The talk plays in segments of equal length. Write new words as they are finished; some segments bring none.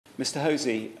Mr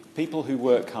Hosey, people who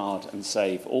work hard and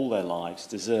save all their lives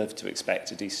deserve to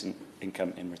expect a decent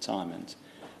income in retirement.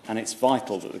 And it's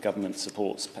vital that the government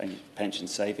supports pension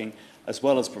saving, as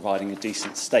well as providing a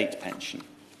decent state pension.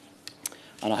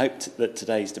 And I hope that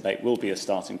today's debate will be a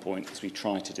starting point as we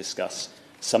try to discuss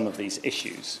some of these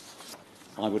issues.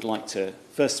 I would like to,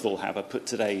 first of all, put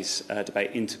today's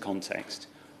debate into context.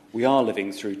 We are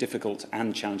living through difficult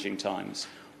and challenging times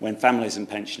when families and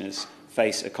pensioners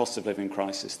face a cost of living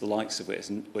crisis, the likes of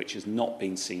which has not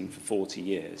been seen for 40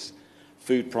 years.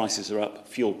 Food prices are up,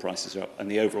 fuel prices are up,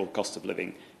 and the overall cost of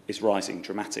living is rising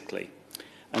dramatically.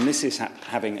 And this is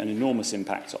having an enormous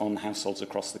impact on households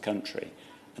across the country.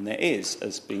 And there is,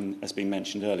 as been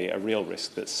mentioned earlier, a real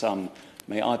risk that some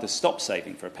may either stop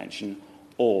saving for a pension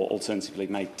or alternatively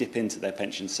may dip into their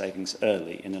pension savings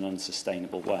early in an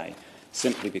unsustainable way,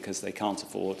 simply because they can't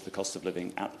afford the cost of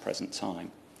living at the present time.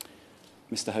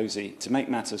 Mr Hosey, to make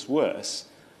matters worse,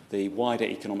 the wider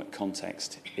economic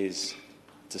context is,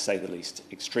 to say the least,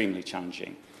 extremely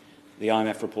challenging. The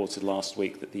IMF reported last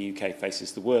week that the UK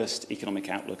faces the worst economic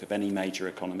outlook of any major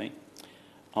economy.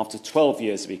 After 12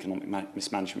 years of economic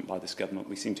mismanagement by this government,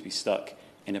 we seem to be stuck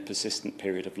in a persistent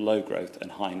period of low growth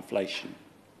and high inflation.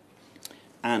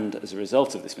 And as a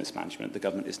result of this mismanagement, the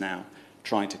government is now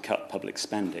trying to cut public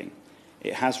spending.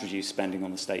 It has reduced spending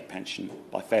on the state pension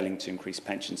by failing to increase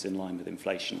pensions in line with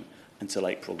inflation until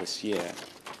April this year.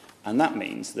 And that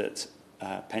means that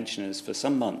pensioners for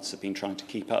some months have been trying to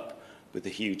keep up with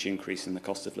the huge increase in the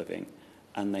cost of living,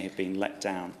 and they have been let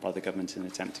down by the government in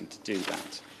attempting to do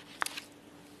that.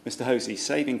 Mr Hosey,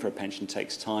 saving for a pension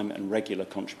takes time and regular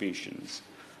contributions,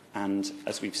 and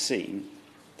as we've seen,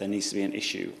 there needs to be an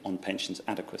issue on pensions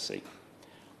adequacy.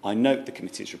 I note the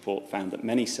committee's report found that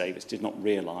many savers did not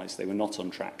realise they were not on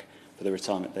track for the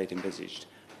retirement they'd envisaged,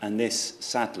 and this,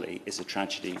 sadly, is a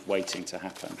tragedy waiting to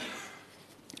happen.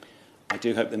 I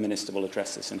do hope the Minister will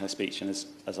address this in her speech, and as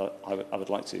I would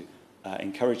like to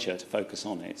encourage her to focus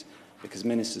on it, because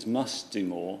ministers must do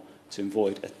more to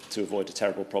avoid a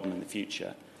terrible problem in the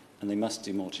future, and they must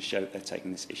do more to show that they're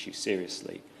taking this issue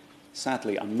seriously.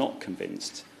 Sadly, I'm not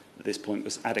convinced that this point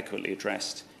was adequately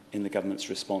addressed in the government's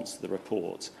response to the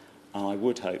report, and I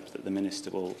would hope that the Minister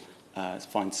will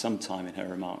find some time in her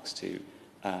remarks to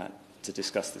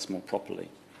discuss this more properly.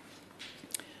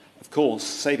 Of course,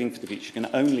 saving for the future can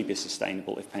only be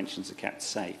sustainable if pensions are kept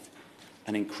safe,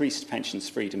 and increased pensions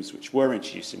freedoms which were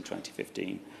introduced in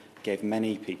 2015 gave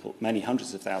many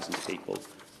hundreds of thousands of people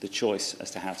the choice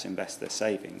as to how to invest their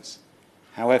savings.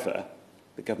 However,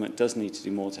 the government does need to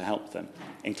do more to help them,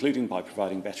 including by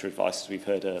providing better advice, as we've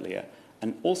heard earlier,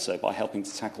 and also by helping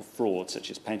to tackle fraud such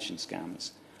as pension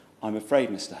scams. I'm afraid,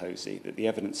 Mr Hosey, that the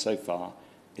evidence so far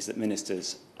is that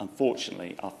ministers,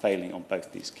 unfortunately, are failing on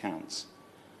both these counts.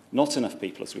 Not enough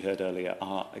people, as we heard earlier,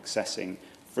 are accessing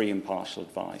free and partial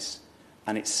advice,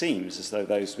 and it seems as though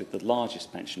those with the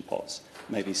largest pension pots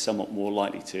may be somewhat more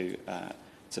likely to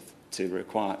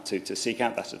seek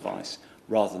out that advice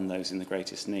rather than those in the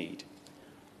greatest need.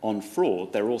 On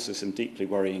fraud, there are also some deeply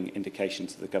worrying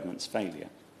indications of the government's failure.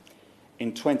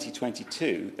 In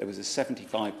 2022, there was a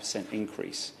 75%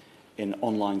 increase in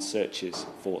online searches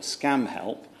for scam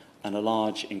help and a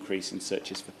large increase in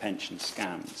searches for pension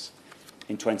scams.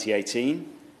 In 2018,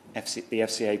 the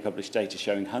FCA published data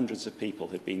showing hundreds of people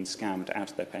had been scammed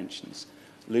out of their pensions,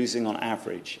 losing on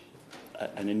average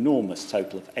an enormous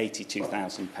total of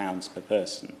 £82,000 per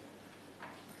person.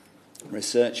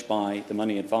 Research by the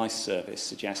Money Advice Service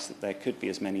suggests that there could be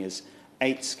as many as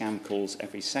 8 scam calls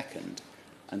every second,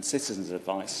 and Citizens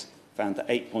Advice found that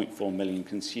 8.4 million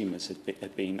consumers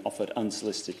had been offered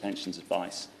unsolicited pensions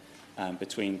advice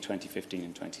between 2015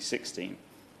 and 2016.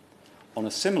 On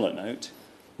a similar note,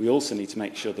 we also need to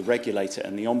make sure the regulator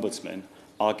and the Ombudsman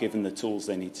are given the tools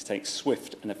they need to take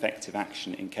swift and effective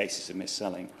action in cases of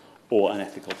mis-selling or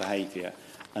unethical behaviour,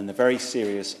 and the very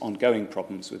serious ongoing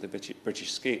problems with the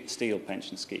British Steel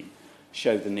pension scheme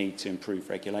show the need to improve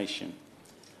regulation.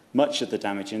 Much of the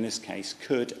damage in this case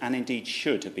could and indeed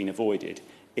should have been avoided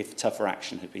if tougher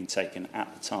action had been taken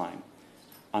at the time.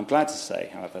 I'm glad to say,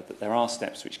 however, that there are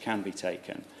steps which can be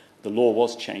taken. The law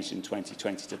was changed in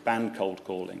 2020 to ban cold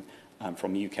calling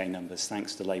from UK numbers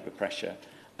thanks to Labour pressure,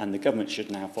 and the government should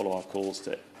now follow our calls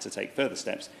to take further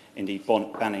steps, indeed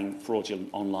banning fraudulent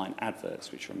online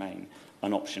adverts, which remain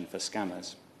an option for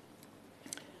scammers.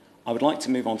 I would like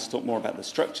to move on to talk more about the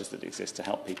structures that exist to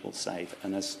help people save,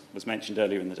 and as was mentioned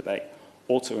earlier in the debate,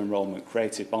 auto-enrolment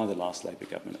created by the last Labour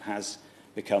government has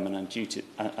become an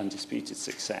undisputed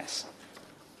success.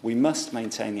 We must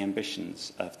maintain the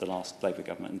ambitions of the last Labour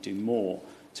government and do more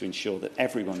to ensure that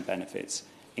everyone benefits,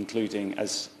 including,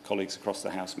 as colleagues across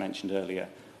the House mentioned earlier,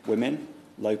 women,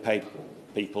 low-paid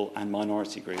people and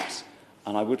minority groups.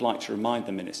 And I would like to remind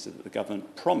the Minister that the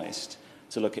Government promised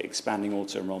to look at expanding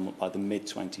auto-enrolment by the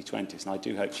mid-2020s, and I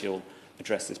do hope she'll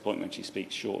address this point when she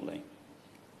speaks shortly.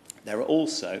 There are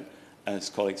also, as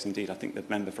colleagues, indeed, I think the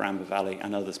member for Amber Valley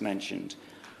and others mentioned,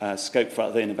 scope for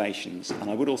other innovations, and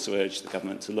I would also urge the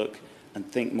Government to look and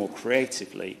think more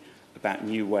creatively about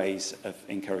new ways of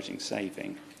encouraging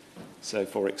saving. So,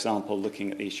 for example,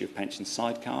 looking at the issue of pension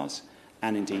sidecars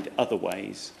and indeed other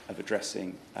ways of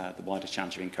addressing the wider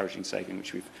challenge of encouraging saving,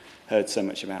 which we've heard so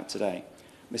much about today.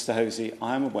 Mr Hosey,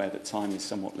 I am aware that time is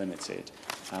somewhat limited,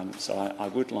 so I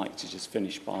would like to just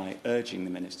finish by urging the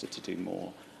Minister to do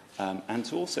more and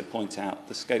to also point out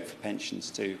the scope for pensions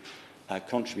to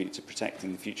contribute to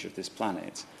protecting the future of this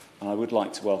planet. And I would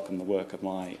like to welcome the work of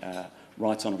my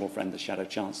right honourable friend, the Shadow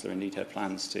Chancellor, and indeed her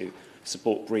plans to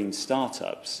support green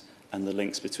startups and the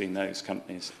links between those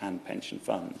companies and pension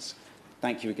funds.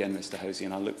 Thank you again, Mr Hosey,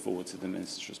 and I look forward to the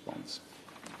Minister's response.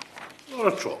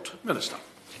 Laura Trott, Minister.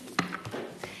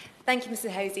 Thank you,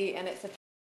 Mr Hosey, and it's a